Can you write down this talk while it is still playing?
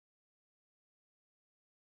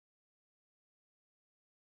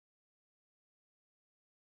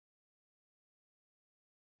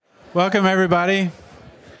Welcome, everybody.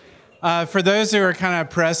 For those who are kind of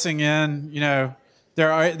pressing in,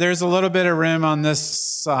 there's a little bit of room on this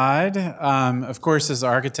side. Of course, as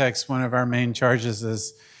architects, one of our main charges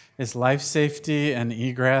is life safety and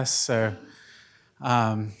egress. So,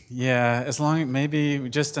 as long maybe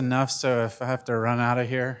just enough so if I have to run out of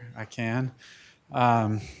here, I can.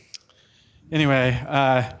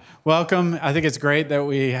 Welcome. I think it's great that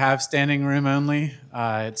we have standing room only.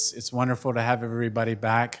 It's wonderful to have everybody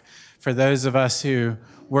back. For those of us who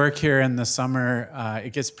work here in the summer,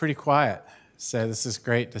 it gets pretty quiet. So this is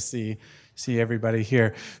great to see everybody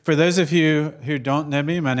here. For those of you who don't know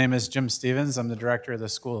me, my name is Jim Stevens. I'm the director of the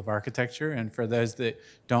School of Architecture. And for those that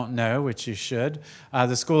don't know, which you should,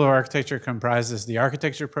 the School of Architecture comprises the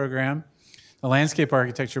architecture program, the landscape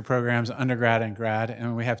architecture programs, undergrad and grad,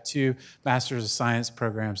 and we have two Master's of Science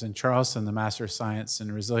programs in Charleston, the Master of Science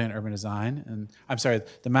in Resilient Urban Design,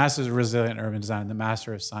 the Master's of Resilient Urban Design, and the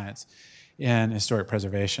Master of Science in Historic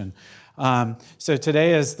Preservation. So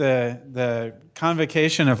today is the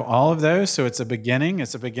convocation of all of those, so it's a beginning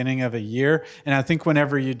of a year, and I think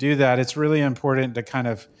whenever you do that, it's really important to kind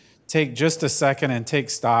of take just a second and take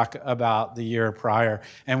stock about the year prior.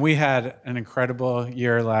 And we had an incredible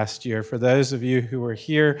year last year. For those of you who were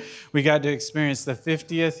here, we got to experience the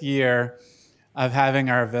 50th year of having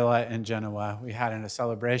our villa in Genoa. We had a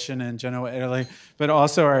celebration in Genoa, Italy, but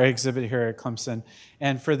also our exhibit here at Clemson.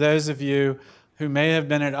 And for those of you who may have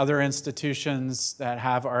been at other institutions that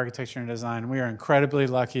have architecture and design, we are incredibly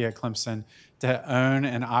lucky at Clemson to own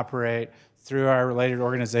and operate through our related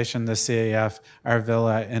organization, the CAF, our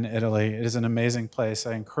villa in Italy. It is an amazing place.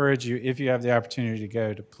 I encourage you, if you have the opportunity to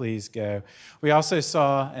go, to please go. We also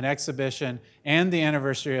saw an exhibition and the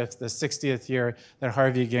anniversary of the 60th year that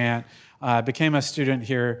Harvey Gantt became a student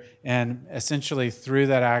here, and essentially through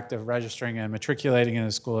that act of registering and matriculating in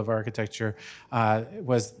the School of Architecture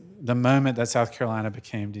was the moment that South Carolina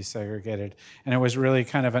became desegregated. And it was really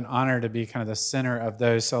kind of an honor to be kind of the center of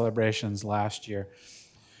those celebrations last year.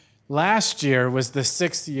 Last year was the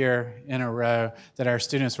 6th year in a row that our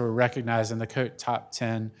students were recognized in the COAT Top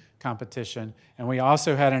 10 competition. And we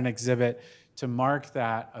also had an exhibit to mark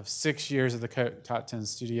that of 6 years of the COAT Top 10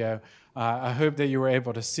 studio. I hope that you were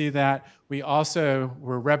able to see that. We also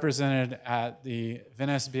were represented at the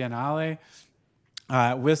Venice Biennale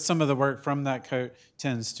with some of the work from that COAT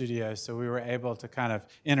 10 studio. So we were able to kind of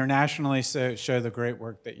internationally show the great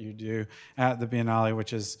work that you do at the Biennale,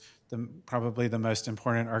 which is probably the most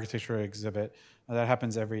important architectural exhibit that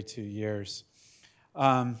happens every 2 years.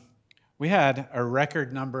 We had a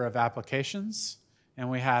record number of applications, and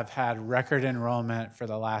we have had record enrollment for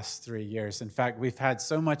the last 3 years. In fact, we've had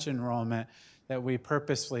so much enrollment that we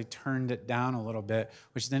purposefully turned it down a little bit,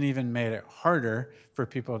 which then even made it harder for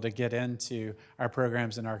people to get into our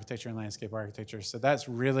programs in architecture and landscape architecture. So that's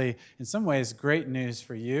really, in some ways, great news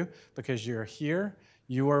for you because you're here.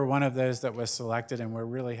 You are one of those that was selected, and we're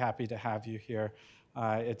really happy to have you here.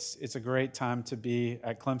 It's a great time to be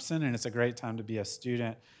at Clemson, and it's a great time to be a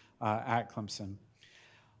student at Clemson.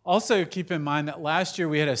 Also, keep in mind that last year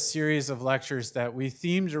we had a series of lectures that we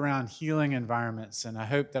themed around healing environments, and I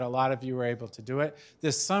hope that a lot of you were able to do it.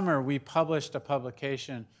 This summer, we published a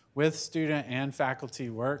publication with student and faculty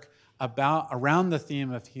work around the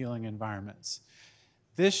theme of healing environments.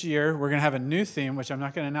 This year, we're going to have a new theme, which I'm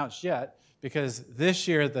not going to announce yet, because this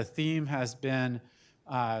year the theme has been,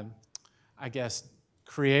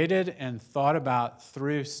 created and thought about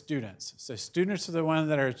through students. So students are the ones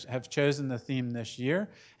that have chosen the theme this year,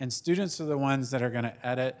 and students are the ones that are going to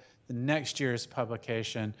edit the next year's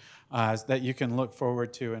publication that you can look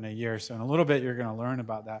forward to in a year. So in a little bit, you're going to learn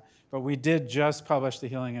about that. But we did just publish the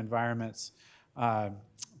Healing Environments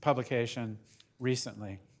publication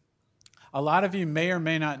recently. A lot of you may or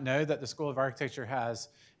may not know that the School of Architecture has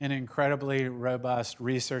an incredibly robust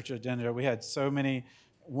research agenda. We had so many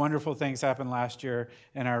wonderful things happen last year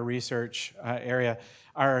in our research area.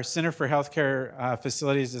 Our Center for Healthcare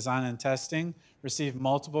Facilities Design and Testing received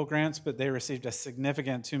multiple grants, but they received a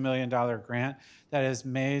significant $2 million grant that is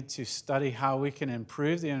made to study how we can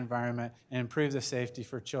improve the environment and improve the safety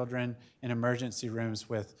for children in emergency rooms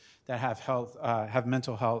that have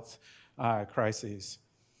mental health crises.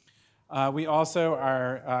 We also,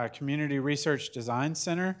 our Community Research Design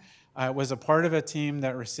Center was a part of a team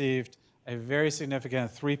that received a very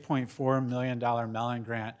significant $3.4 million Mellon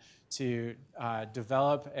grant to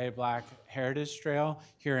develop a Black Heritage Trail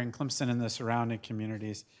here in Clemson and the surrounding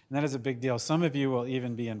communities. And that is a big deal. Some of you will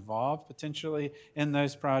even be involved potentially in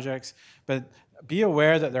those projects, but be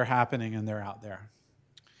aware that they're happening and they're out there.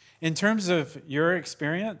 In terms of your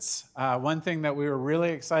experience, one thing that we were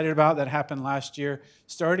really excited about that happened last year,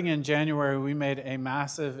 starting in January, we made a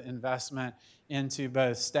massive investment into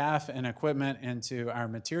both staff and equipment, into our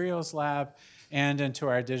materials lab, and into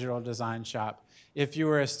our digital design shop. If you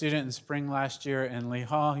were a student in spring last year in Lee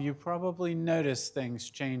Hall, you probably noticed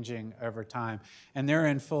things changing over time, and they're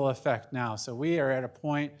in full effect now. So we are at a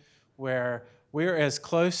point where we're as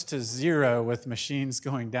close to zero with machines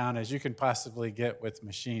going down as you can possibly get with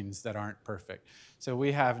machines that aren't perfect. So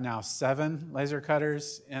we have now 7 laser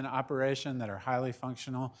cutters in operation that are highly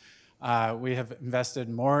functional. We have invested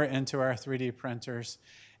more into our 3D printers.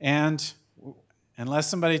 And unless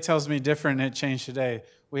somebody tells me different and it changed today,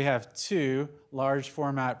 we have 2 large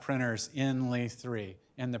format printers in Lee 3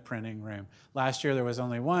 in the printing room. Last year there was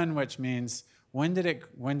only 1, which means when did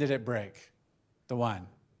it break? The one.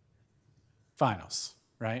 Finals,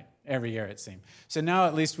 right? Every year it seemed. So now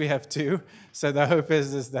at least we have 2. So the hope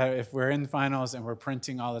is that if we're in finals and we're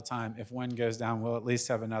printing all the time, if one goes down, we'll at least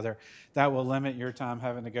have another. That will limit your time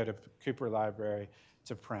having to go to Cooper Library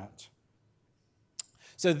to print.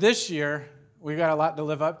 So this year, we've got a lot to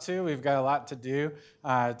live up to. We've got a lot to do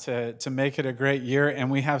to make it a great year,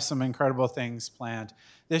 and we have some incredible things planned.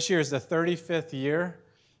 This year is the 35th year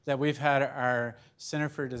that we've had our Center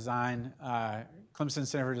for Design, Clemson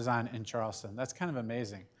Center for Design in Charleston. That's kind of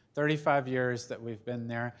amazing. 35 years that we've been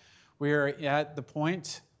there. We are at the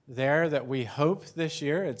point there that we hope this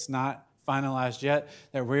year, it's not finalized yet,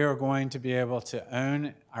 that we are going to be able to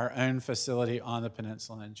own our own facility on the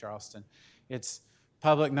peninsula in Charleston. It's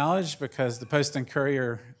public knowledge because the Post and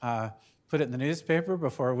Courier put it in the newspaper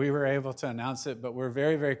before we were able to announce it, but we're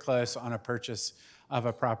very, very close on a purchase of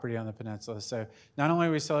a property on the peninsula. So not only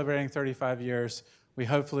are we celebrating 35 years, we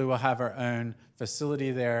hopefully will have our own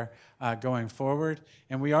facility there going forward.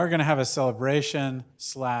 And we are going to have a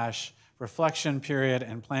celebration/reflection period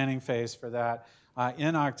and planning phase for that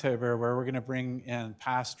in October, where we're going to bring in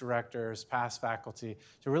past directors, past faculty,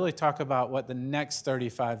 to really talk about what the next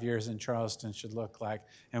 35 years in Charleston should look like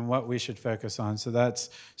and what we should focus on. So that's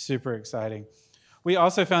super exciting. We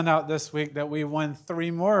also found out this week that we won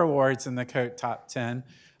 3 more awards in the Coat Top 10.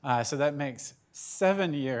 So that makes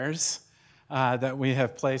 7 years that we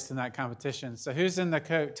have placed in that competition. So who's in the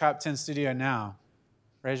Coat Top 10 studio now?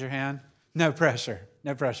 Raise your hand. No pressure.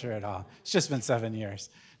 No pressure at all. It's just been 7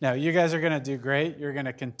 years. No, you guys are going to do great. You're going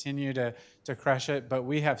to continue to crush it. But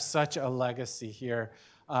we have such a legacy here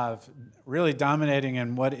of really dominating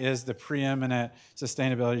in what is the preeminent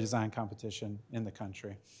sustainability design competition in the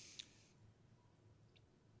country.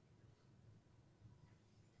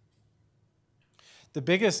 The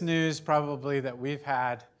biggest news probably that we've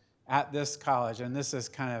had at this college, and this is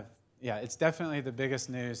kind of, it's definitely the biggest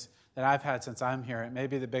news that I've had since I'm here. It may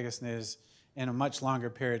be the biggest news in a much longer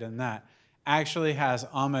period than that. Actually has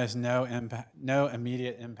almost no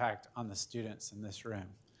immediate impact on the students in this room.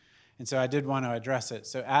 And so I did want to address it.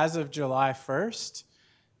 So as of July 1st,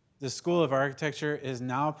 the School of Architecture is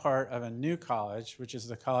now part of a new college, which is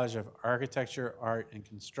the College of Architecture, Art, and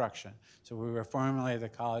Construction. So we were formerly the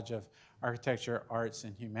College of Architecture, Arts,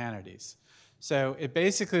 and Humanities. So it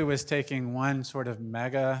basically was taking one sort of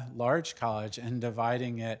mega large college and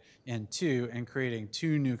dividing it in 2 and creating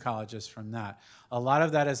 2 new colleges from that. A lot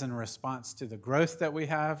of that is in response to the growth that we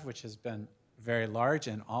have, which has been very large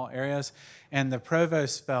in all areas. And the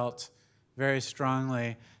provost felt very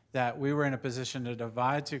strongly that we were in a position to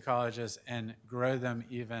divide 2 colleges and grow them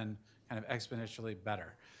even kind of exponentially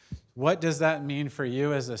better. What does that mean for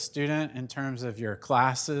you as a student in terms of your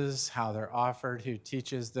classes, how they're offered, who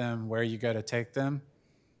teaches them, where you go to take them?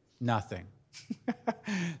 Nothing.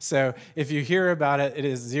 So if you hear about it, it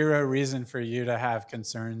is 0 reason for you to have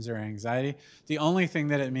concerns or anxiety. The only thing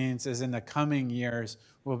that it means is in the coming years,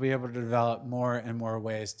 we'll be able to develop more and more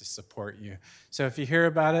ways to support you. So if you hear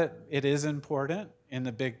about it, it is important in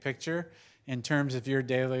the big picture in terms of your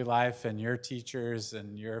daily life and your teachers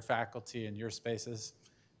and your faculty and your spaces.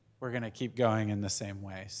 We're going to keep going in the same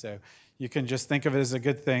way. So you can just think of it as a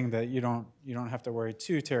good thing that you don't have to worry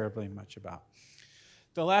too terribly much about.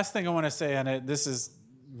 The last thing I want to say, and this is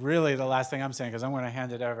really the last thing I'm saying because I'm going to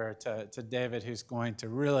hand it over to David, who's going to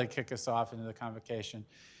really kick us off into the convocation,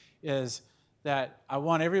 is that I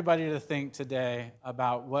want everybody to think today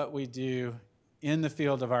about what we do in the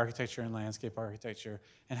field of architecture and landscape architecture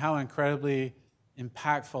and how incredibly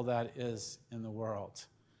impactful that is in the world.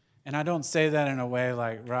 And I don't say that in a way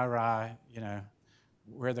like, rah, rah,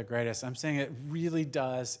 we're the greatest. I'm saying it really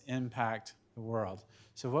does impact the world.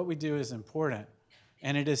 So what we do is important,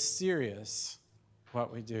 and it is serious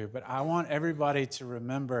what we do. But I want everybody to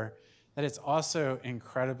remember that it's also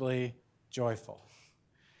incredibly joyful.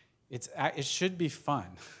 It should be fun,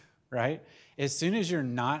 right? As soon as you're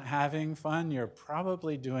not having fun, you're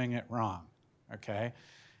probably doing it wrong, okay?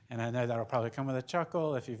 And I know that'll probably come with a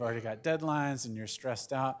chuckle if you've already got deadlines and you're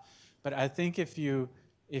stressed out. But I think if you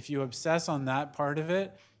obsess on that part of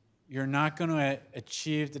it, you're not going to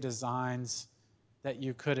achieve the designs that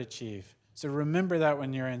you could achieve. So remember that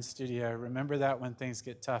when you're in studio. Remember that when things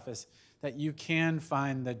get toughest, that you can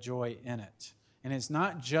find the joy in it. And it's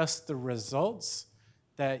not just the results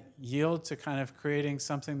that yield to kind of creating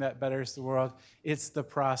something that betters the world. It's the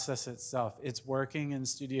process itself. It's working in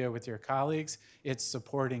studio with your colleagues. It's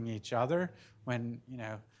supporting each other. When,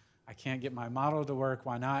 I can't get my model to work,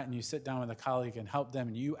 why not? And you sit down with a colleague and help them,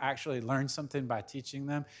 and you actually learn something by teaching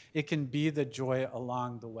them. It can be the joy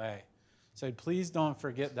along the way. So please don't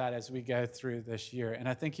forget that as we go through this year. And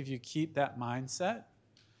I think if you keep that mindset,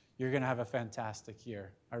 you're going to have a fantastic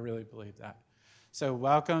year. I really believe that. So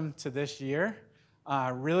welcome to this year.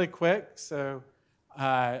 Really quick, so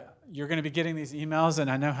you're going to be getting these emails, and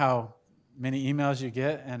I know how many emails you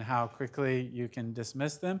get and how quickly you can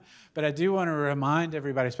dismiss them. But I do want to remind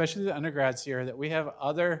everybody, especially the undergrads here, that we have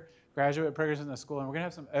other graduate programs in the school, and we're going to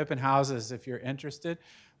have some open houses if you're interested.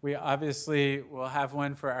 We obviously will have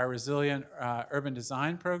one for our Resilient Urban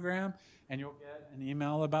Design program, and you'll get an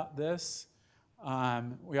email about this.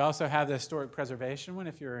 We also have the Historic Preservation one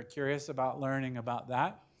if you're curious about learning about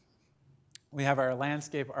that. We have our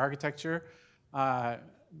Landscape Architecture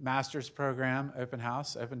master's program, open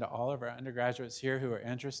house, open to all of our undergraduates here who are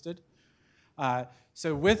interested.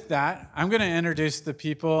 So with that, I'm going to introduce the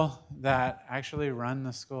people that actually run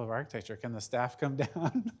the School of Architecture. Can the staff come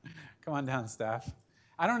down? Come on down, staff.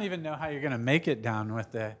 I don't even know how you're going to make it down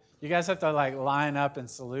with the, you guys have to like line up and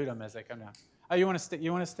salute them as they come down. Oh, you want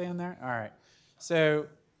to stay in there? All right. So,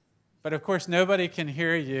 but of course, nobody can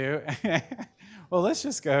hear you. Well, let's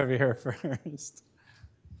just go over here first.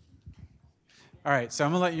 All right, so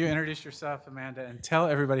I'm going to let you introduce yourself, Amanda, and tell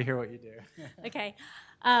everybody here what you do. Okay.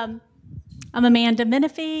 I'm Amanda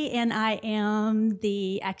Menifee, and I am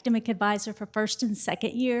the academic advisor for first and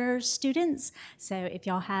second year students. So if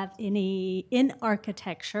y'all have any in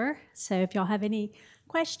architecture, so if y'all have any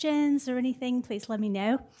questions or anything, please let me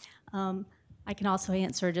know. I can also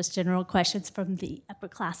answer just general questions from the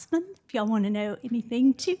upperclassmen if y'all want to know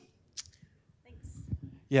anything too.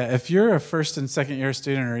 Yeah, if you're a first and second year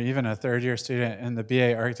student or even a third year student in the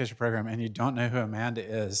BA architecture program and you don't know who Amanda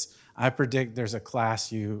is, I predict there's a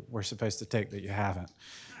class you were supposed to take that you haven't.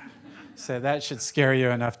 So that should scare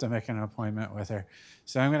you enough to make an appointment with her.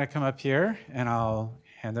 So I'm going to come up here and I'll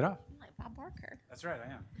hand it off. Like Bob Barker. That's right, I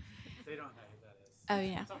am. They don't know who that is. Oh,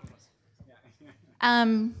 yeah.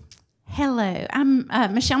 Hello, I'm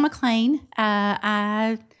Michelle McLean.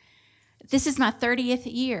 This is my 30th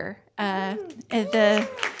year. Thank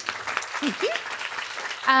you.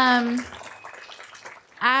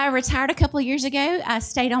 I retired a couple of years ago. I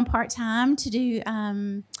stayed on part-time to do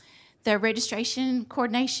the registration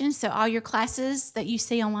coordination. So all your classes that you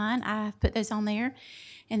see online, I put those on there.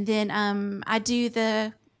 And then I do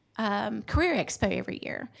the Career Expo every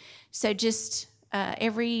year. So just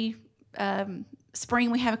every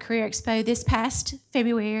spring we have a Career Expo. This past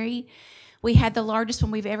February, we had the largest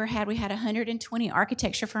one we've ever had. We had 120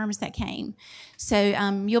 architecture firms that came. So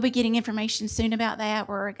you'll be getting information soon about that.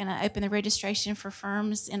 We're going to open the registration for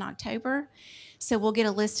firms in October. So we'll get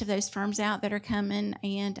a list of those firms out that are coming.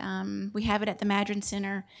 And we have it at the Madron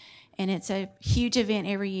Center. And it's a huge event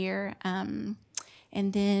every year. And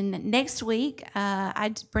then next week,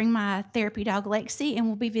 I bring my therapy dog, Lexi, and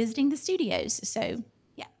we'll be visiting the studios. So,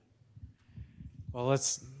 yeah. Well,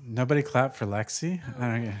 nobody clap for Lexi.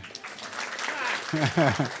 I don't get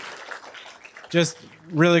Just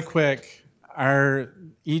really quick,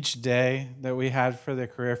 each day that we had for the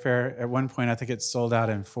career fair, at one point I think it sold out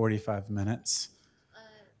in 45 minutes.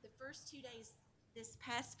 The first 2 days this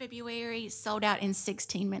past February sold out in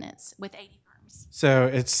 16 minutes with 80 firms. So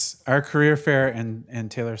it's our career fair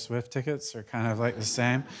and Taylor Swift tickets are kind of like the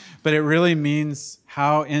same, but it really means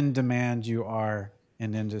how in demand you are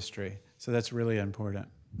in industry. So that's really important.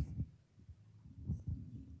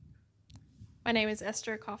 My name is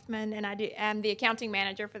Esther Kaufman, and I'm the accounting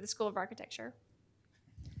manager for the School of Architecture.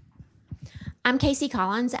 I'm Casey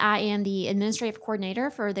Collins. I am the administrative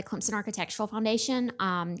coordinator for the Clemson Architectural Foundation.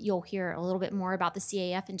 You'll hear a little bit more about the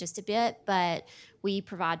CAF in just a bit, but we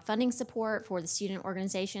provide funding support for the student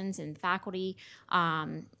organizations and faculty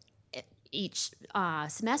each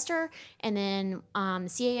semester, and then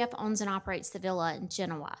CAF owns and operates the Villa in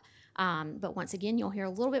Genoa. But once again, you'll hear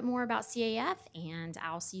a little bit more about CAF, and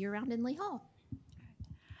I'll see you around in Lee Hall.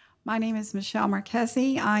 My name is Michelle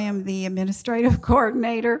Marchese. I am the administrative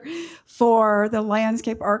coordinator for the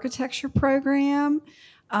Landscape Architecture program.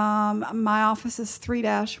 My office is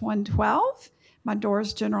 3-112. My door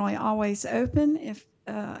is generally always open. If,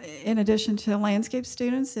 in addition to landscape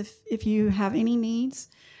students, if you have any needs,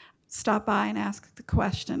 stop by and ask the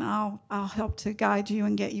question. I'll help to guide you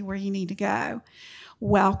and get you where you need to go.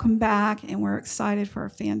 Welcome back, and we're excited for a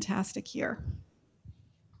fantastic year.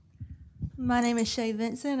 My name is Shay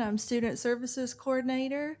Vincent. I'm Student Services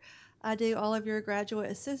Coordinator. I do all of your graduate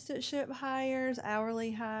assistantship hires,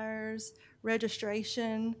 hourly hires,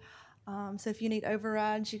 registration. So if you need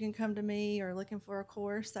overrides, you can come to me, or looking for a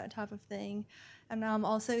course, that type of thing. And I'm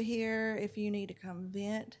also here if you need to come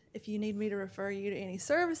vent. If you need me to refer you to any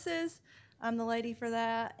services, I'm the lady for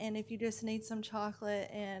that. And if you just need some chocolate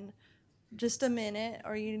and just a minute,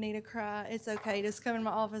 or you need to cry, it's okay. Just come in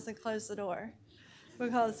my office and close the door,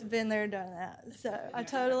 because I've been there, done that. So I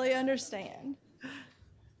totally understand.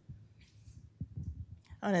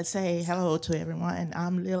 I want to say hello to everyone.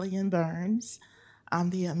 I'm Lillian Burns. I'm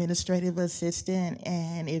the administrative assistant,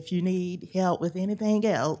 and if you need help with anything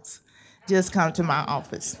else, just come to my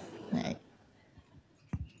office. Right.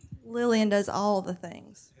 Lillian does all the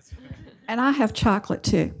things. And I have chocolate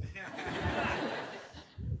too.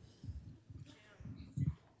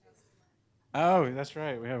 Oh, that's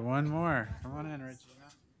right. We have one more. Come on in, Regina.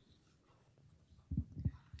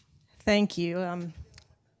 Thank you.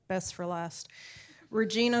 Best for last.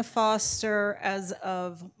 Regina Foster, as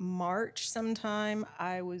of March sometime,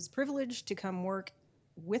 I was privileged to come work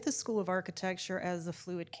with the School of Architecture as a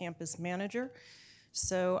Fluid Campus Manager.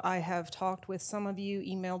 So I have talked with some of you,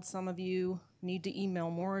 emailed some of you, need to email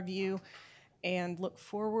more of you, and look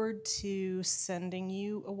forward to sending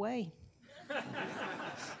you away.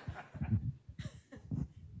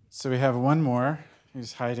 So we have one more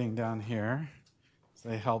who's hiding down here. So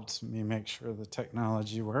they helped me make sure the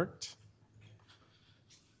technology worked.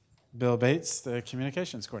 Bill Bates, the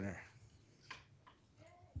communications coordinator.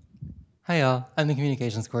 Hi, y'all. I'm the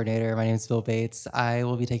communications coordinator. My name is Bill Bates. I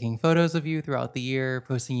will be taking photos of you throughout the year,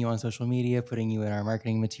 posting you on social media, putting you in our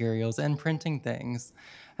marketing materials, and printing things,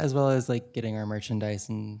 as well as like getting our merchandise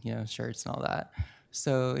and shirts and all that.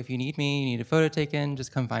 So if you need me, you need a photo taken,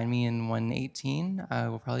 just come find me in 118. I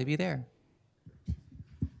will probably be there.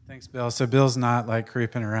 Thanks, Bill. So Bill's not like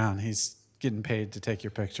creeping around. He's getting paid to take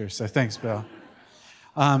your picture. So thanks, Bill.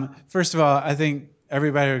 First of all, I think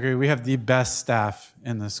everybody would agree we have the best staff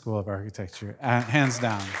in the School of Architecture, hands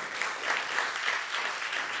down.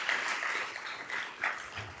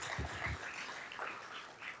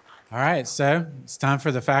 All right, so it's time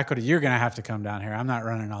for the faculty. You're going to have to come down here. I'm not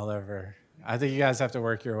running all over. I think you guys have to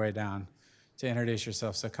work your way down to introduce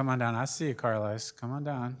yourself. So come on down. I see you, Carlos. Come on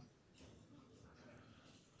down.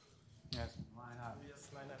 Yes, line up.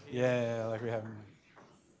 Yeah, like we have.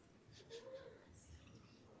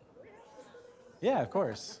 Yeah, of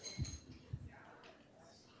course.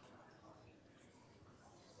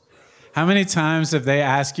 How many times have they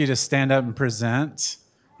asked you to stand up and present,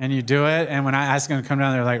 and you do it, and when I ask them to come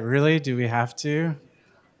down, they're like, really? Do we have to?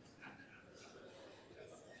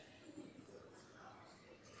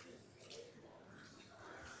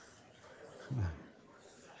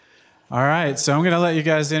 All right, so I'm going to let you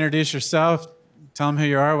guys introduce yourself, tell them who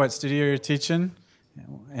you are, what studio you're teaching,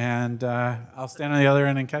 and I'll stand on the other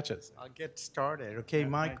end and catch it. I'll get started. Okay,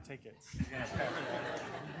 Mike. Take it.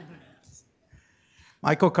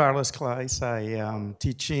 Michael Carlos Kleiss. I am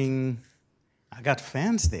teaching. I got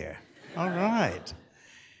fans there. All right.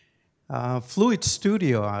 Fluid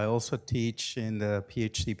Studio. I also teach in the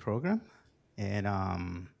PhD program,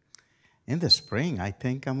 and in the spring, I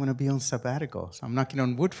think I'm going to be on sabbatical. So I'm knocking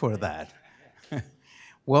on wood for that.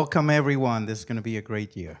 Welcome, everyone. This is going to be a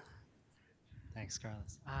great year. Thanks,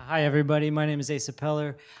 Carlos. Hi, everybody. My name is Asa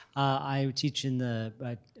Peller. I teach in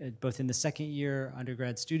both in the second year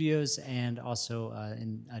undergrad studios and also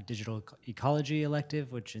in a digital ecology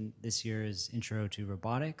elective, which this year is Intro to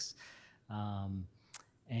Robotics.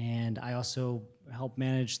 And I also help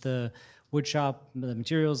manage the woodshop, the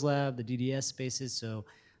materials lab, the DDS spaces. So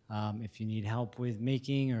if you need help with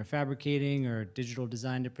making or fabricating or digital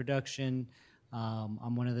design to production,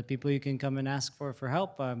 I'm one of the people you can come and ask for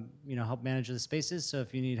help. Help manage the spaces. So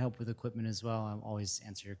if you need help with equipment as well, I'll always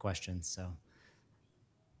answer your questions. So.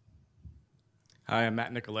 Hi, I'm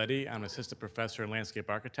Matt Nicoletti. I'm an assistant professor in landscape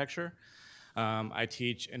architecture. I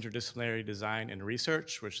teach interdisciplinary design and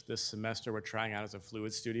research, which this semester we're trying out as a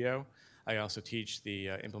fluid studio. I also teach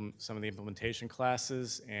some of the implementation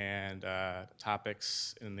classes and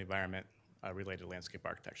topics in the environment related to landscape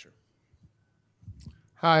architecture.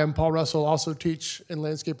 Hi, I'm Paul Russell. Also teach in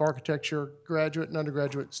landscape architecture, graduate and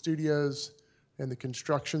undergraduate studios, and the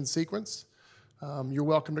construction sequence. You're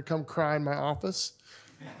welcome to come cry in my office.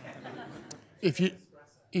 If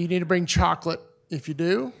You need to bring chocolate if you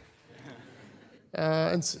do.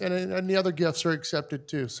 And the other gifts are accepted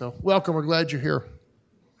too. So welcome, we're glad you're here.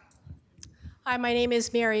 Hi, my name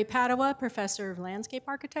is Mary Padua, Professor of Landscape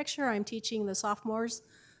Architecture. I'm teaching the sophomores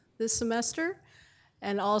this semester,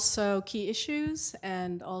 and also key issues,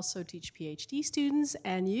 and also teach PhD students.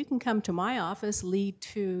 And you can come to my office, Lead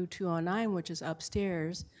 209, which is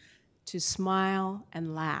upstairs, to smile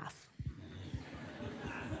and laugh.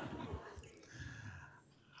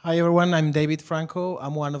 Hi everyone, I'm David Franco.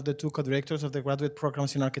 I'm one of the two co-directors of the graduate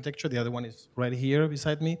programs in architecture. The other one is right here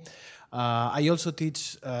beside me. I also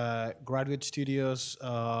teach graduate studios.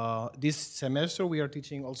 This semester we are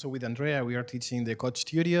teaching also with Andrea. We are teaching the Coach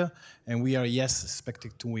Studio, and we are, yes,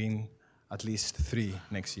 expected to win at least 3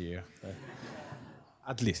 next year.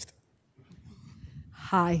 At least.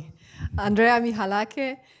 Hi, Andrea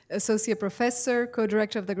Mihalake, Associate Professor,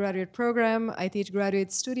 Co-Director of the Graduate Program. I teach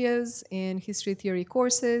graduate studios and history theory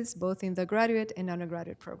courses, both in the graduate and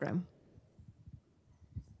undergraduate program.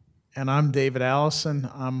 And I'm David Allison.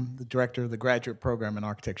 I'm the Director of the Graduate Program in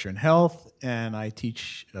Architecture and Health, and I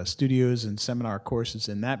teach studios and seminar courses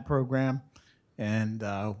in that program. And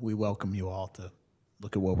we welcome you all to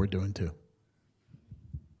look at what we're doing too.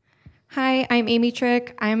 Hi, I'm Amy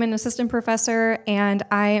Trick. I'm an assistant professor, and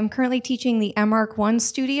I am currently teaching the MArch 1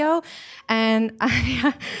 studio, and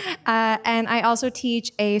I also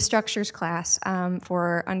teach a structures class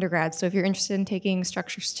for undergrads. So if you're interested in taking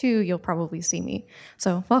structures 2, you'll probably see me.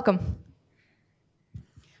 So welcome.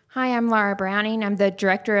 Hi, I'm Laura Browning. I'm the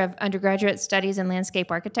Director of Undergraduate Studies in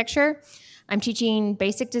Landscape Architecture. I'm teaching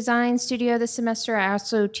basic design studio this semester. I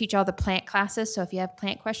also teach all the plant classes, so if you have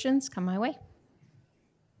plant questions, come my way.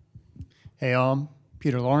 Hey, I'm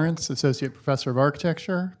Peter Lawrence, Associate Professor of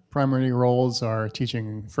Architecture. Primary roles are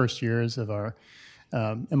teaching first years of our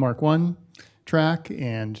MArch 1 track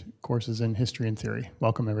and courses in history and theory.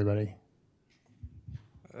 Welcome, everybody.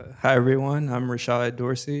 Hi, everyone. I'm Rashad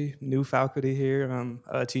Dorsey, new faculty here. I'm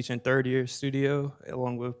teaching third year studio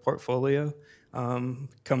along with portfolio. Come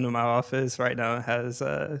to my office right now. It has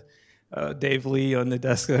Dave Lee on the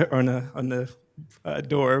desk, on the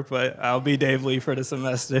door, but I'll be Dave Lee for the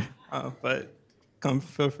semester. But come,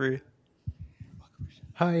 feel free.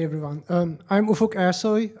 Hi, everyone. I'm Ufuk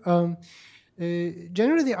Ersoy.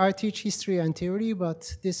 Generally, I teach history and theory,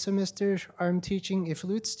 but this semester I'm teaching a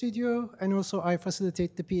fluid studio, and also I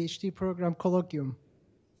facilitate the PhD program colloquium.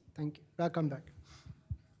 Thank you. Welcome back.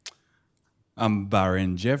 I'm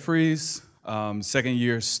Byron Jeffries, second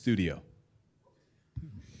year studio.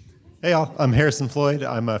 Hey, all. I'm Harrison Floyd.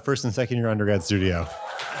 I'm a first and second year undergrad studio.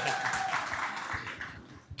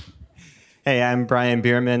 Hey, I'm Brian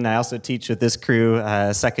Bierman. I also teach with this crew,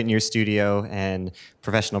 second year studio and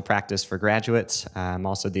professional practice for graduates. I'm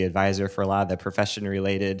also the advisor for a lot of the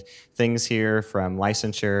profession-related things here, from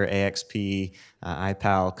licensure, AXP,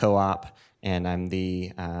 IPAL, co-op, and I'm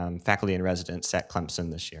the faculty in residence at Clemson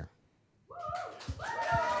this year.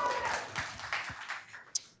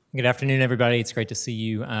 Good afternoon, everybody. It's great to see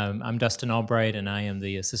you. I'm Dustin Albright, and I am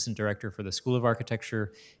the Assistant Director for the School of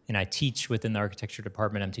Architecture, and I teach within the Architecture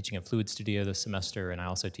Department. I'm teaching a fluid studio this semester, and I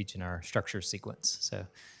also teach in our structure sequence. So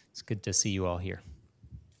it's good to see you all here.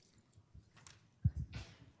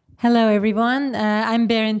 Hello, everyone. I'm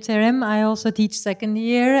Berin Terim. I also teach second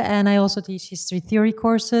year, and I also teach history theory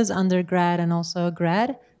courses, undergrad and also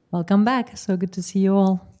grad. Welcome back. So good to see you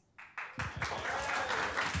all.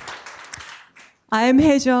 I'm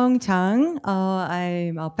Haejong Chang.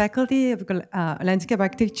 I'm a faculty of landscape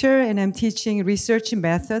architecture, and I'm teaching research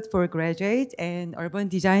method for graduate and urban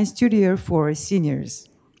design studio for seniors.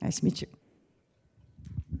 Nice to meet you.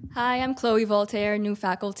 Hi, I'm Chloe Voltaire, new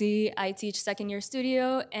faculty. I teach second year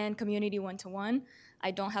studio and community one-to-one.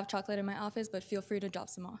 I don't have chocolate in my office, but feel free to drop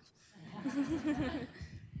some off.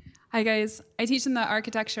 Hi guys, I teach in the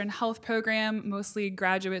Architecture and Health program, mostly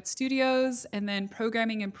graduate studios, and then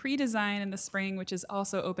programming and pre-design in the spring, which is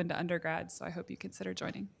also open to undergrads, so I hope you consider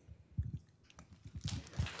joining.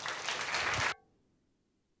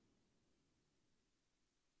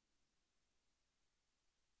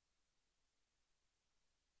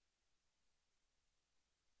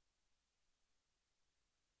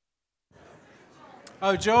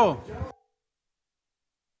 Oh, Joel.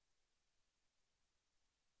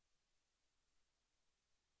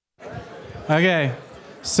 Okay,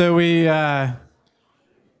 so we're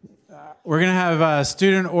gonna have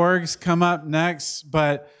student orgs come up next,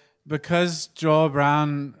 but because Joel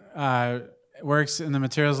Brown works in the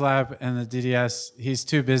materials lab and the DDS, he's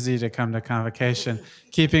too busy to come to convocation,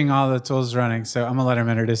 keeping all the tools running. So I'm gonna let him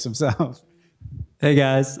introduce himself. Hey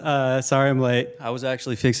guys, sorry I'm late. I was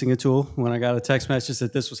actually fixing a tool when I got a text message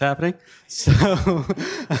that this was happening. So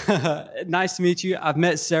nice to meet you. I've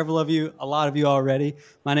met several of you, a lot of you already.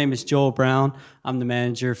 My name is Joel Brown. I'm the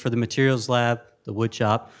manager for the Materials Lab, the wood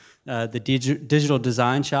shop, the Digital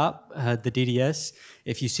Design Shop, the DDS.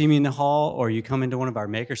 If you see me in the hall or you come into one of our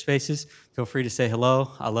maker spaces, feel free to say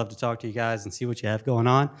hello. I love to talk to you guys and see what you have going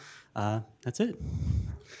on. That's it.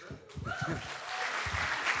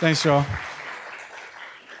 Thanks, Joel.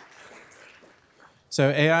 So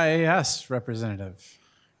AIAS representative,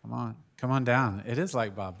 come on down. It is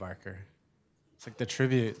like Bob Barker. It's like the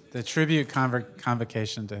tribute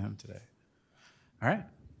convocation to him today. All right.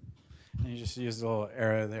 And you just use the little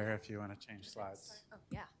arrow there if you want to change slides. Oh,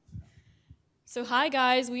 yeah. So hi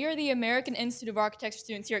guys, we are the American Institute of Architecture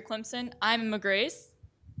students here at Clemson. I'm Emma Grace.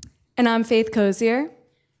 And I'm Faith Cozier.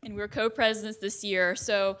 And we're co-presidents this year.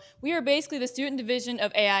 So we are basically the student division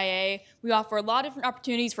of AIA. We offer a lot of different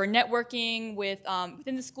opportunities for networking with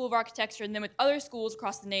within the School of Architecture and then with other schools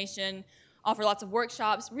across the nation, offer lots of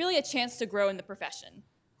workshops, really a chance to grow in the profession.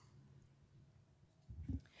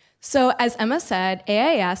 So as Emma said,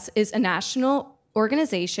 AIS is a national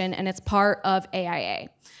organization and it's part of AIA.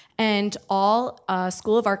 And all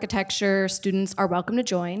School of Architecture students are welcome to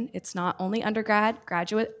join. It's not only undergrad,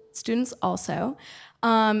 graduate students also.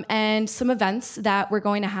 And some events that we're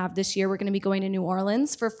going to have this year, we're going to be going to New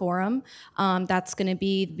Orleans for Forum. That's going to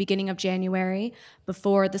be the beginning of January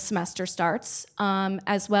before the semester starts,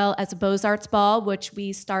 as well as a Beaux-Arts Ball, which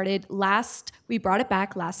we brought it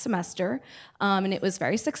back last semester, and it was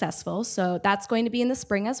very successful. So that's going to be in the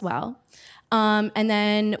spring as well. And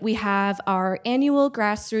then we have our annual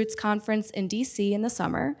grassroots conference in DC in the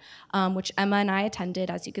summer, which Emma and I attended,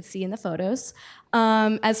 as you could see in the photos,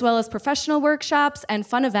 as well as professional workshops and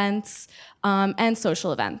fun events and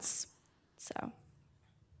social events. So.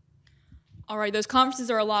 All right, those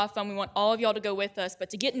conferences are a lot of fun. We want all of y'all to go with us, but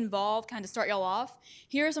to get involved, kind of start y'all off,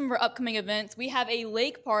 here are some of our upcoming events. We have a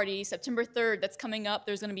lake party September 3rd that's coming up.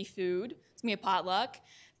 There's gonna be food, it's gonna be a potluck.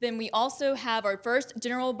 Then we also have our first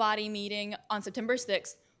general body meeting on September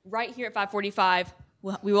 6th, right here at 545.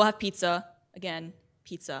 We will have pizza, again,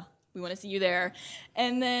 pizza. We want to see you there.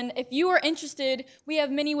 And then if you are interested, we have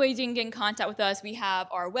many ways you can get in contact with us. We have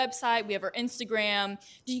our website, we have our Instagram.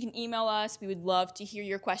 You can email us. We would love to hear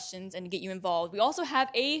your questions and get you involved. We also have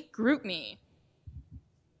a group me.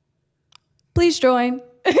 Please join.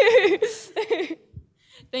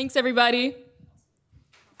 Thanks, everybody.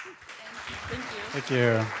 Thank you. Thank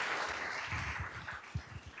you.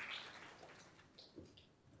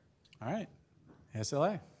 All right,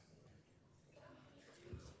 ASLA.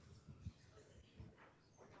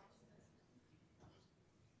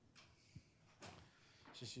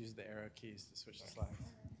 Just use the arrow keys to switch the slides.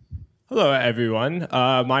 Hello, everyone.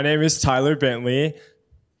 My name is Tyler Bentley.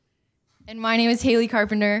 And my name is Haley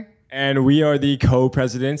Carpenter. And we are the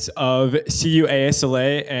co-presidents of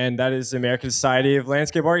CUASLA, and that is the American Society of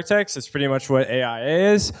Landscape Architects. It's pretty much what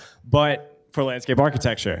AIA is, but for landscape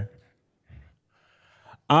architecture.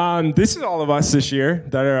 This is all of us this year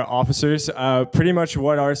that are officers. Pretty much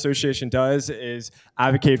what our association does is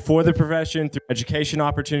advocate for the profession through education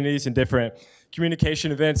opportunities and different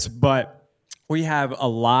communication events, but we have a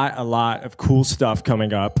lot of cool stuff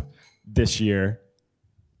coming up this year.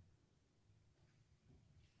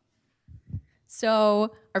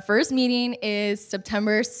 So our first meeting is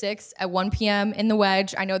September 6th at 1 p.m. in the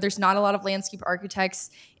Wedge. I know there's not a lot of landscape architects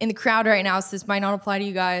in the crowd right now, so this might not apply to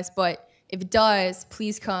you guys, but if it does,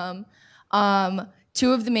 please come.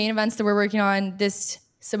 Two of the main events that we're working on this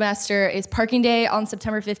semester is Parking Day on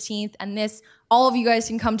September 15th, and all of you guys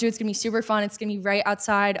can come to. It's gonna be super fun. It's gonna be right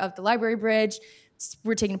outside of the library bridge.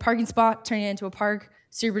 We're taking a parking spot, turning it into a park,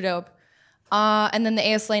 super dope. And then the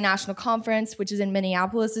ASLA National Conference, which is in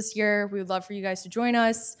Minneapolis this year. We would love for you guys to join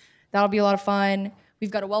us. That'll be a lot of fun.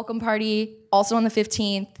 We've got a welcome party, also on the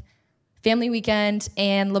 15th, family weekend,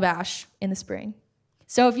 and Labash in the spring.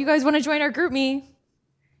 So if you guys want to join our group me,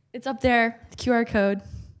 it's up there, the QR code.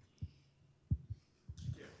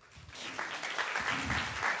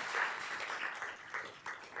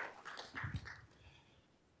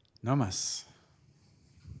 Nomas.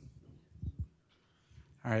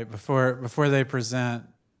 All right, before they present,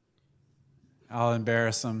 I'll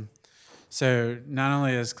embarrass them. So not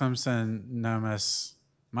only is Clemson Nomas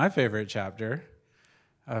my favorite chapter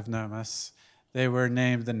of Nomas, they were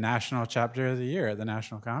named the National Chapter of the Year at the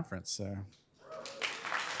National Conference. So.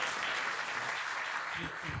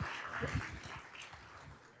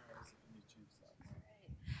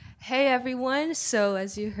 Hey everyone, so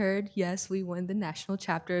as you heard, yes, we won the National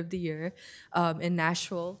Chapter of the Year in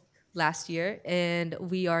Nashville last year, and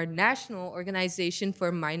we are National Organization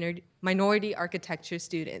for Minority Architecture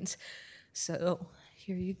Students. So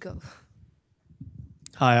here you go.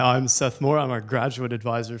 Hi, I'm Seth Moore. I'm our graduate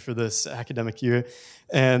advisor for this academic year.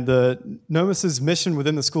 And the NOMAS's mission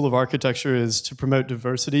within the School of Architecture is to promote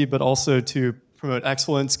diversity, but also to promote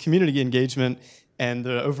excellence, community engagement, and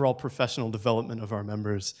the overall professional development of our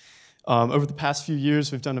members. Over the past few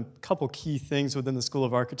years, we've done a couple key things within the School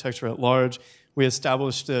of Architecture at large. We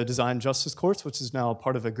established a design justice course, which is now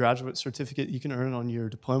part of a graduate certificate you can earn on your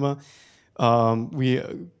diploma. We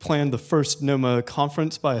planned the first NOMA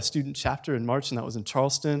conference by a student chapter in March, and that was in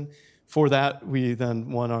Charleston. For that, we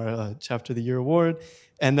then won our Chapter of the Year award.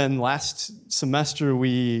 And then last semester,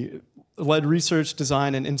 we led research,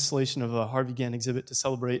 design, and installation of a Harvey Gann exhibit to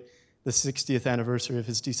celebrate the 60th anniversary of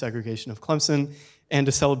his desegregation of Clemson, and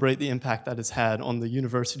to celebrate the impact that it's had on the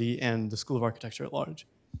university and the School of Architecture at large.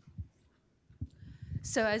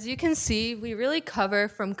 So as you can see, we really cover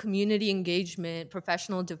from community engagement,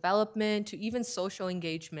 professional development, to even social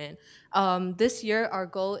engagement. This year, our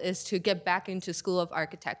goal is to get back into School of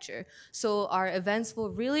Architecture. So our events will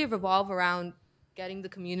really revolve around getting the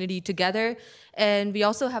community together. And we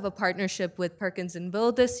also have a partnership with Perkins &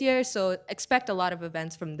 Will this year, so expect a lot of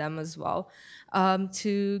events from them as well.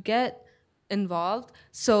 To get involved.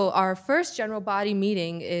 So our first general body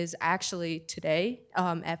meeting is actually today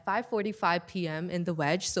at 5:45 p.m. in the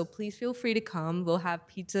Wedge, so please feel free to come. We'll have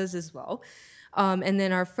pizzas as well. And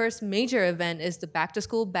then our first major event is the Back to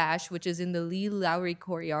School Bash, which is in the Lee Lowry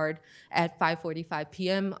Courtyard at 5:45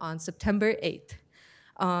 p.m. on September 8th.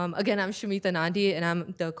 Again, I'm Shamita Nandi, and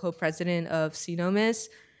I'm the co-president of CNOMAS.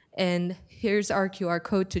 And here's our QR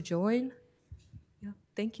code to join. Yeah,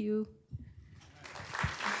 thank you.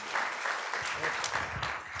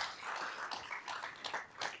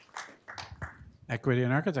 Equity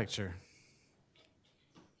in architecture.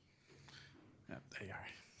 Yep, there you are.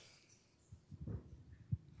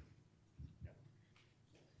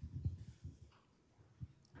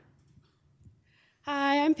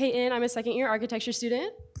 Hi, I'm Peyton. I'm a second-year architecture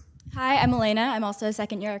student. Hi, I'm Elena. I'm also a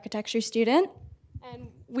second-year architecture student. And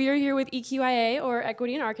we are here with EQIA, or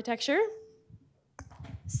Equity in Architecture.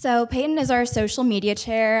 So Peyton is our social media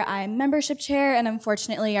chair, I'm membership chair, and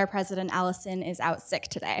unfortunately our president, Allison, is out sick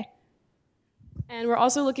today. And we're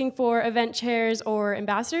also looking for event chairs or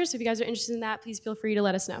ambassadors, so if you guys are interested in that, please feel free to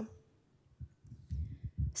let us know.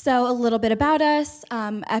 So a little bit about us.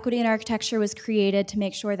 Equity in Architecture was created to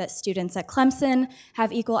make sure that students at Clemson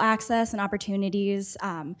have equal access and opportunities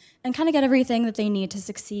and kind of get everything that they need to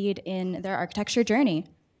succeed in their architecture journey.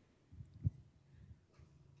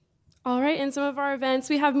 All right, in some of our events,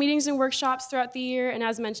 we have meetings and workshops throughout the year, and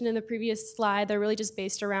as mentioned in the previous slide, they're really just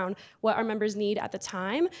based around what our members need at the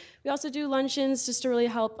time. We also do luncheons just to really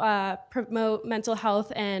help promote mental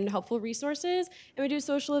health and helpful resources, and we do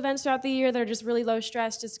social events throughout the year that are just really low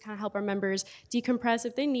stress, just to kind of help our members decompress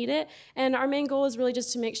if they need it, and our main goal is really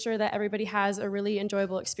just to make sure that everybody has a really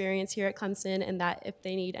enjoyable experience here at Clemson, and that if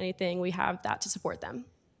they need anything, we have that to support them.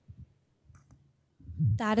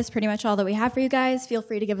 That is pretty much all that we have for you guys. Feel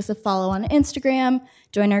free to give us a follow on Instagram,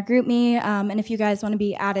 join our GroupMe, and if you guys want to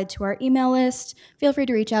be added to our email list, feel free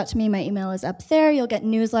to reach out to me. My email is up there. You'll get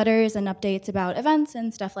newsletters and updates about events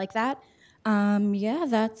and stuff like that. Yeah,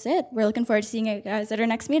 that's it. We're looking forward to seeing you guys at our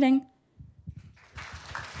next meeting.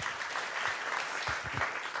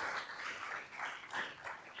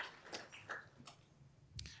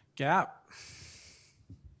 Gap.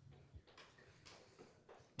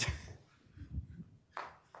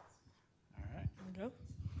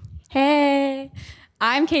 Hey,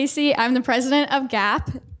 I'm Casey. I'm the president of GAP.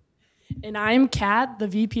 And I'm Kat, the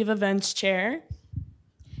VP of Events Chair.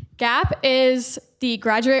 GAP is the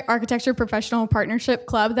Graduate Architecture Professional Partnership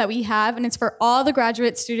Club that we have, and it's for all the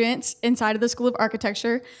graduate students inside of the School of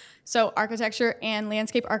Architecture, so architecture and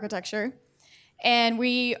landscape architecture. And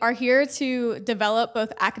we are here to develop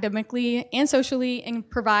both academically and socially and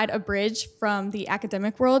provide a bridge from the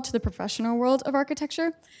academic world to the professional world of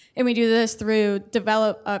architecture. And we do this through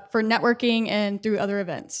for networking and through other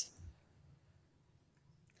events.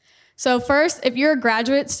 So first, if you're a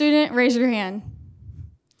graduate student, raise your hand.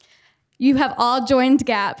 You have all joined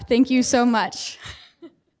GAP. Thank you so much.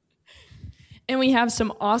 And we have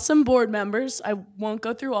some awesome board members. I won't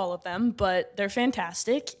go through all of them, but they're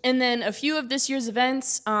fantastic. And then a few of this year's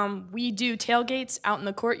events, we do tailgates out in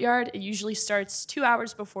the courtyard. It usually starts 2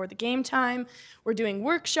 hours before the game time. We're doing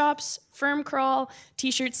workshops, firm crawl,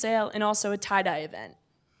 t-shirt sale, and also a tie-dye event.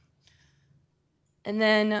 And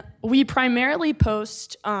then we primarily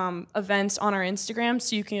post events on our Instagram,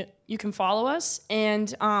 so you can follow us.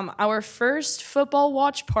 And our first football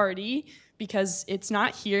watch party because it's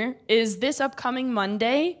not here, is this upcoming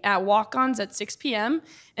Monday at Walk-Ons at 6 p.m.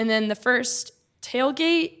 And then the first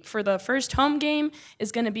tailgate for the first home game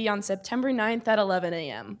is going to be on September 9th at 11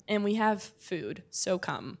 a.m. And we have food, so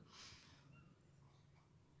come.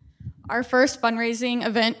 Our first fundraising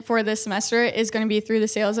event for this semester is going to be through the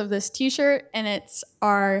sales of this t-shirt, and it's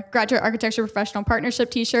our Graduate Architecture Professional Partnership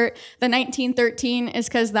t-shirt. The 1913 is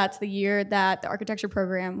because that's the year that the architecture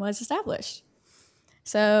program was established.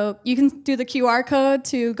 So you can do the QR code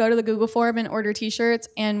to go to the Google form and order t-shirts,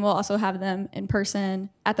 and we'll also have them in person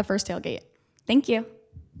at the first tailgate. Thank you.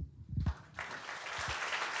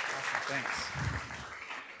 Thanks.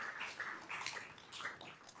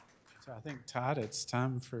 So I think, Todd, it's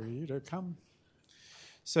time for you to come.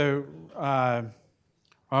 So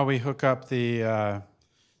while we hook up the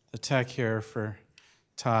tech here for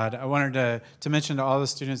Todd, I wanted to mention to all the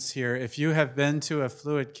students here, if you have been to a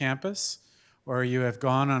Fluid campus or you have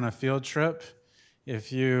gone on a field trip,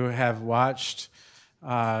 if you have watched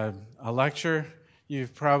a lecture,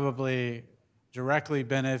 you've probably directly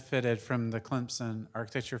benefited from the Clemson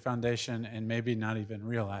Architecture Foundation and maybe not even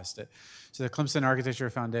realized it. So the Clemson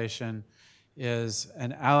Architecture Foundation is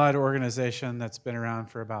an allied organization that's been around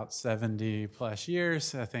for about 70 plus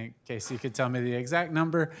years. I think Casey could tell me the exact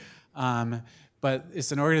number. But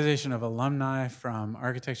it's an organization of alumni from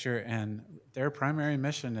architecture, and their primary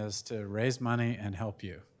mission is to raise money and help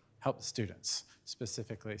the students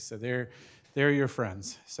specifically. So they're your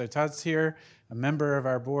friends. So Todd's here, a member of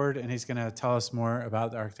our board, and he's going to tell us more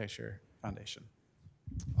about the Architecture Foundation.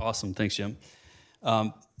 Awesome. Thanks, Jim.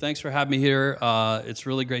 Thanks for having me here. It's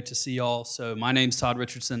really great to see y'all. So my name's Todd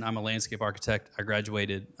Richardson. I'm a landscape architect. I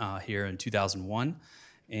graduated here in 2001.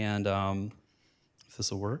 And if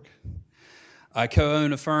this will work. I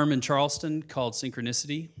co-own a firm in Charleston called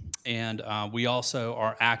Synchronicity. And we also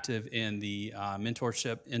are active in the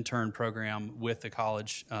mentorship intern program with the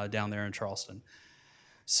college down there in Charleston.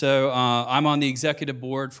 So I'm on the executive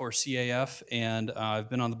board for CAF, and I've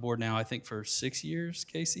been on the board now, I think, for 6 years,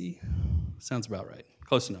 Casey? Sounds about right.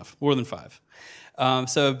 Close enough. More than 5.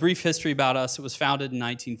 So a brief history about us. It was founded in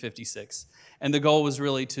 1956, and the goal was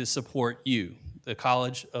really to support you, the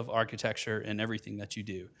College of Architecture, and everything that you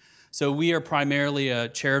do. So we are primarily a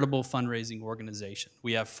charitable fundraising organization.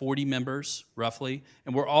 We have 40 members, roughly,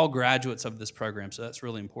 and we're all graduates of this program, so that's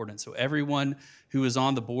really important. So everyone who is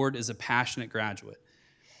on the board is a passionate graduate.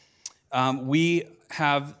 We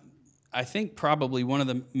have, I think, probably one of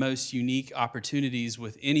the most unique opportunities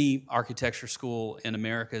with any architecture school in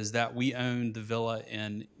America is that we own the villa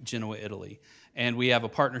in Genoa, Italy. And we have a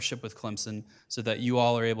partnership with Clemson so that you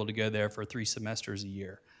all are able to go there for 3 semesters a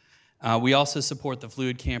year. We also support the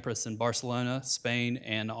Fluid campus in Barcelona, Spain,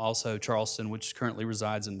 and also Charleston, which currently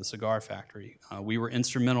resides in the cigar factory. We were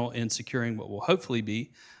instrumental in securing what will hopefully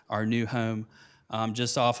be our new home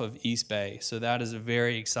just off of East Bay. So that is a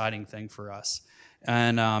very exciting thing for us.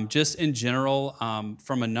 And just in general,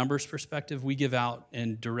 from a numbers perspective, we give out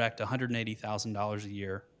and direct $180,000 a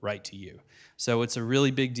year right to you. So it's a really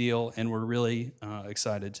big deal, and we're really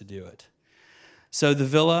excited to do it. So the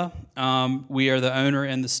villa, we are the owner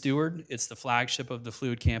and the steward. It's the flagship of the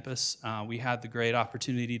Fluid campus. We had the great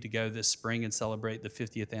opportunity to go this spring and celebrate the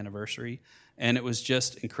 50th anniversary, and it was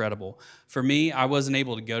just incredible. For me, I wasn't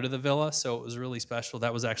able to go to the villa, so it was really special.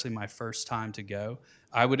 That was actually my first time to go.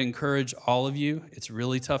 I would encourage all of you, it's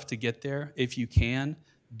really tough to get there. If you can,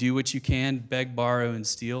 do what you can, beg, borrow, and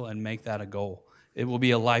steal, and make that a goal. It will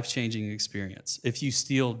be a life-changing experience. If you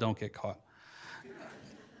steal, don't get caught.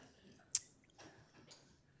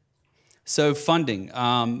 So funding.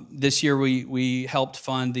 This year we helped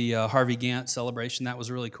fund the Harvey Gantt celebration. That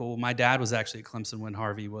was really cool. My dad was actually at Clemson when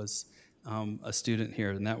Harvey was a student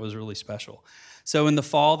here, and that was really special. So in the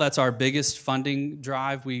fall, that's our biggest funding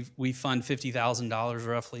drive. We fund $50,000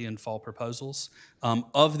 roughly in fall proposals.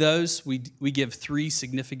 Of those, we give 3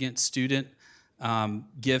 significant student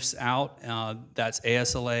gifts out. That's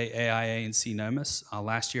ASLA, AIA, and CNOMAS.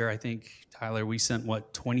 Last year, I think, Tyler, we sent,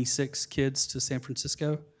 26 kids to San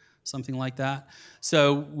Francisco? Something like that.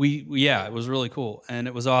 So yeah, it was really cool. And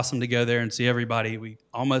it was awesome to go there and see everybody. We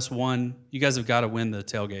almost won. You guys have got to win the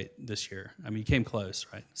tailgate this year. I mean, you came close,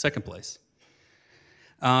 right? 2nd place.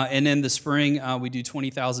 And in the spring, we do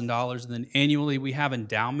 $20,000. And then annually, we have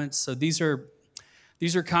endowments. So these are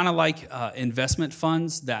kind of like investment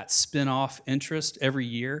funds that spin off interest every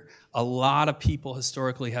year. A lot of people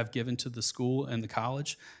historically have given to the school and the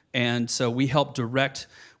college. And so we help direct,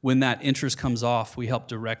 when that interest comes off, we help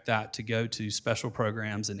direct that to go to special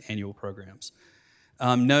programs and annual programs.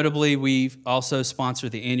 Notably, we also sponsor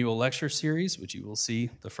the annual lecture series, which you will see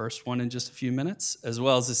the first one in just a few minutes, as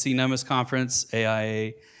well as the CNOMAS conference,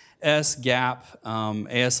 AIA, GAP,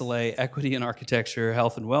 ASLA, Equity in Architecture,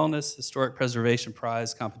 Health and Wellness, Historic Preservation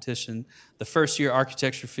Prize competition, the first year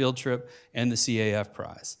architecture field trip, and the CAF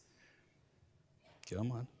prize.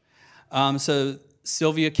 Come on. So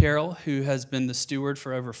Sylvia Carroll, who has been the steward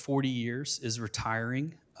for over 40 years, is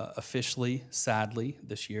retiring officially, sadly,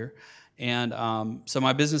 this year. And so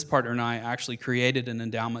my business partner and I actually created an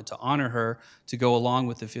endowment to honor her to go along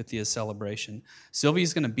with the 50th celebration.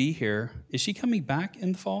 Sylvia's going to be here. Is she coming back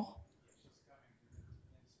in the fall?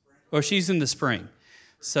 Or she's in the spring.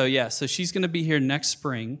 So yeah, so she's going to be here next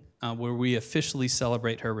spring where we officially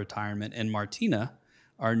celebrate her retirement. And Martina,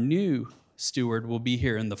 our new steward, will be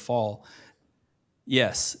here in the fall.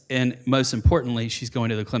 Yes, and most importantly, she's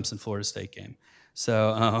going to the Clemson Florida State game.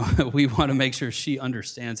 So we want to make sure she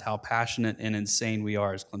understands how passionate and insane we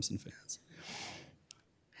are as Clemson fans.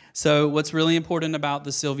 So what's really important about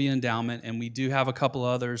the Sylvia Endowment, and we do have a couple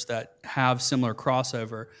others that have similar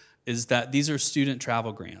crossover, is that these are student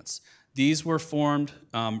travel grants. These were formed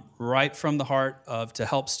right from the heart of to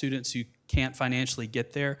help students who can't financially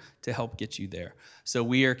get there to help get you there. So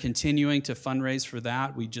we are continuing to fundraise for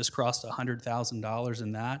that. We just crossed $100,000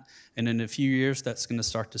 in that. And in a few years, that's going to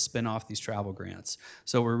start to spin off these travel grants.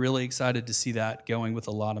 So we're really excited to see that going with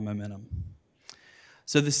a lot of momentum.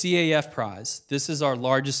 So the CAF prize, this is our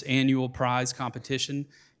largest annual prize competition.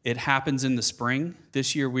 It happens in the spring.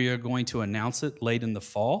 This year, we are going to announce it late in the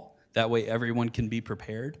fall. That way, everyone can be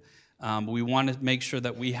prepared. We want to make sure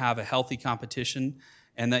that we have a healthy competition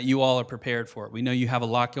and that you all are prepared for it. We know you have a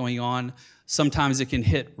lot going on. Sometimes it can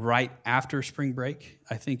hit right after spring break,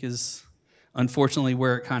 I think is unfortunately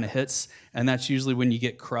where it kind of hits, and that's usually when you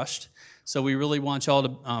get crushed. So we really want y'all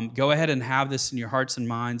to go ahead and have this in your hearts and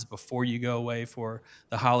minds before you go away for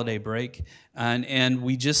the holiday break. And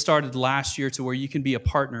we just started last year to where you can be a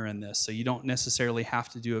partner in this, so you don't necessarily have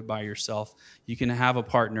to do it by yourself. You can have a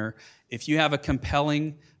partner. If you have a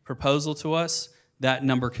compelling proposal to us, that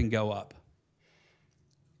number can go up.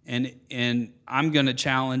 And I'm going to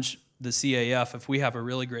challenge the CAF, if we have a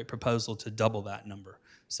really great proposal, to double that number.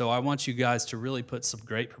 So I want you guys to really put some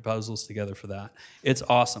great proposals together for that. It's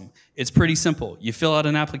awesome. It's pretty simple. You fill out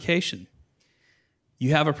an application.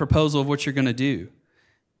 You have a proposal of what you're going to do.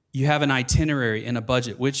 You have an itinerary and a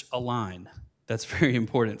budget, which align. That's very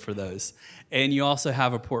important for those. And you also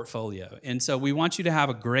have a portfolio. And so we want you to have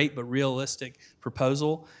a great but realistic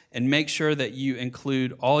proposal and make sure that you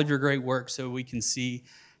include all of your great work so we can see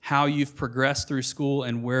how you've progressed through school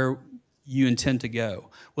and where you intend to go.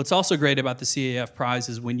 What's also great about the CAF prize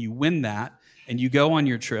is when you win that and you go on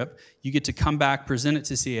your trip, you get to come back, present it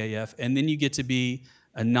to CAF, and then you get to be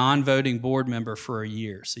a non-voting board member for a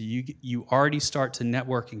year. So you already start to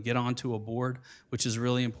network and get onto a board, which is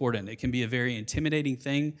really important. It can be a very intimidating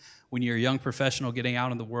thing when you're a young professional getting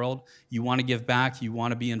out in the world. You want to give back, you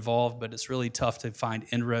want to be involved, but it's really tough to find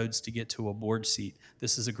inroads to get to a board seat.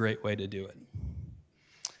 This is a great way to do it.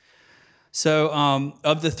 So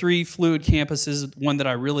of the 3 fluid campuses, one that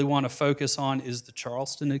I really want to focus on is the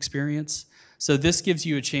Charleston experience. So this gives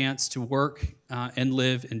you a chance to work and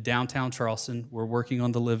live in downtown Charleston. We're working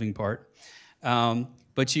on the living part.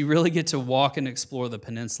 But you really get to walk and explore the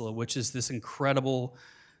peninsula, which is this incredible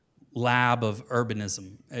lab of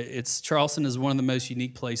urbanism. Charleston is one of the most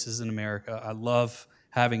unique places in America. I love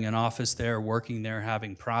having an office there, working there,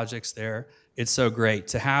 having projects there. It's so great.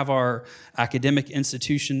 To have our academic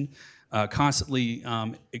institution constantly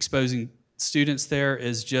exposing students there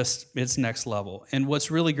is just, it's next level. And what's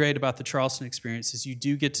really great about the Charleston experience is you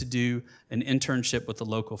do get to do an internship with a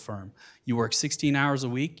local firm. You work 16 hours a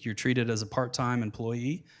week, you're treated as a part-time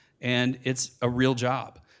employee, and it's a real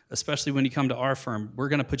job. Especially when you come to our firm, we're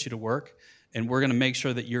gonna put you to work, and we're gonna make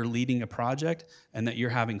sure that you're leading a project and that you're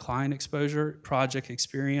having client exposure, project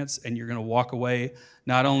experience, and you're gonna walk away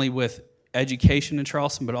not only with education in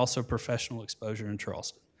Charleston, but also professional exposure in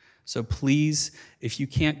Charleston. So please, if you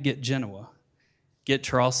can't get Genoa, get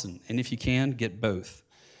Charleston. And if you can, get both.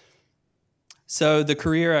 So the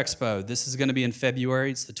Career Expo, this is going to be in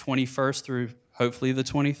February. It's the 21st through hopefully the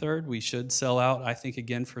 23rd. We should sell out, I think,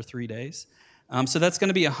 again for 3 days. So that's going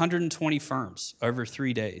to be 120 firms over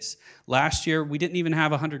 3 days. Last year, we didn't even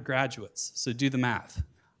have 100 graduates. So do the math.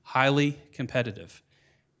 Highly competitive.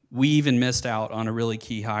 We even missed out on a really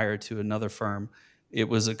key hire to another firm. It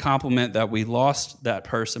was a compliment that we lost that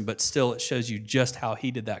person, but still it shows you just how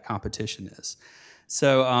heated that competition is.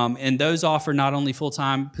 So, and those offer not only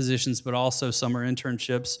full-time positions, but also summer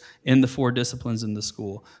internships in the 4 disciplines in the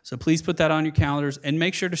school. So please put that on your calendars and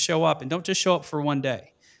make sure to show up. And don't just show up for one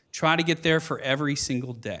day. Try to get there for every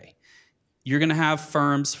single day. You're gonna have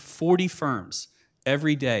firms, 40 firms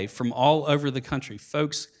every day from all over the country.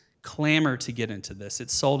 Folks clamor to get into this.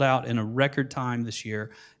 It sold out in a record time this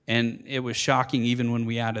year, and it was shocking even when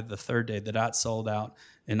we added the third day that sold out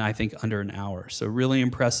in, I think, under an hour. So really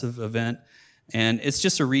impressive event. And it's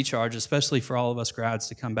just a recharge, especially for all of us grads,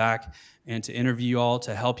 to come back and to interview you all,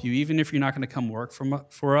 to help you, even if you're not going to come work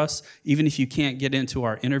for us, even if you can't get into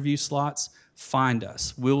our interview slots, find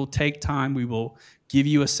us. We'll take time. We will give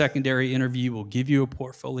you a secondary interview. We'll give you a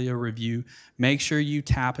portfolio review. Make sure you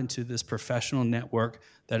tap into this professional network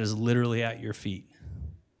that is literally at your feet.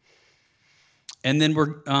 And then we're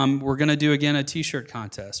going to do, again, a T-shirt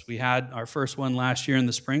contest. We had our first one last year in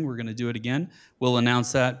the spring. We're going to do it again. We'll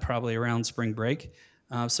announce that probably around spring break.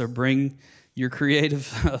 So bring your creative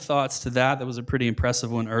thoughts to that. That was a pretty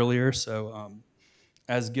impressive one earlier. So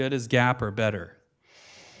as good as Gap or better.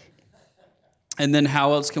 And then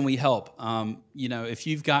how else can we help? If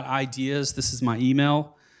you've got ideas, this is my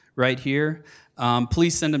email right here.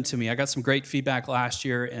 Please send them to me. I got some great feedback last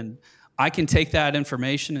year, and I can take that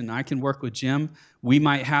information and I can work with Jim. We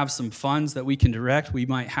might have some funds that we can direct. We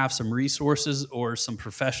might have some resources or some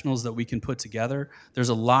professionals that we can put together. There's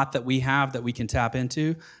a lot that we have that we can tap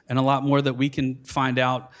into, and a lot more that we can find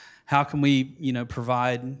out how can we,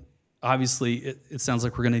 provide. Obviously, it sounds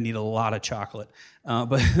like we're going to need a lot of chocolate,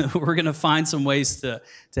 but we're going to find some ways to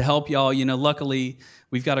help y'all. Luckily,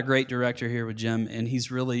 we've got a great director here with Jim, and he's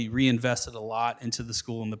really reinvested a lot into the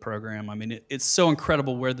school and the program. I mean, it's so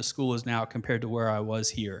incredible where the school is now compared to where I was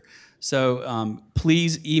here. So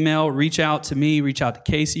please reach out to me, reach out to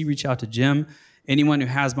Casey, reach out to Jim. Anyone who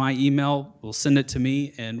has my email will send it to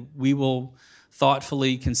me, and we will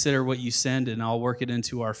thoughtfully consider what you send, and I'll work it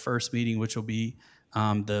into our first meeting, which will be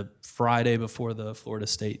the Friday before the Florida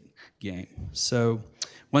State game. So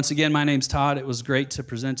once again, my name's Todd. It was great to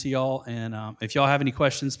present to y'all. And if y'all have any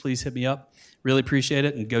questions, please hit me up. Really appreciate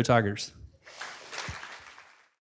it, and go Tigers.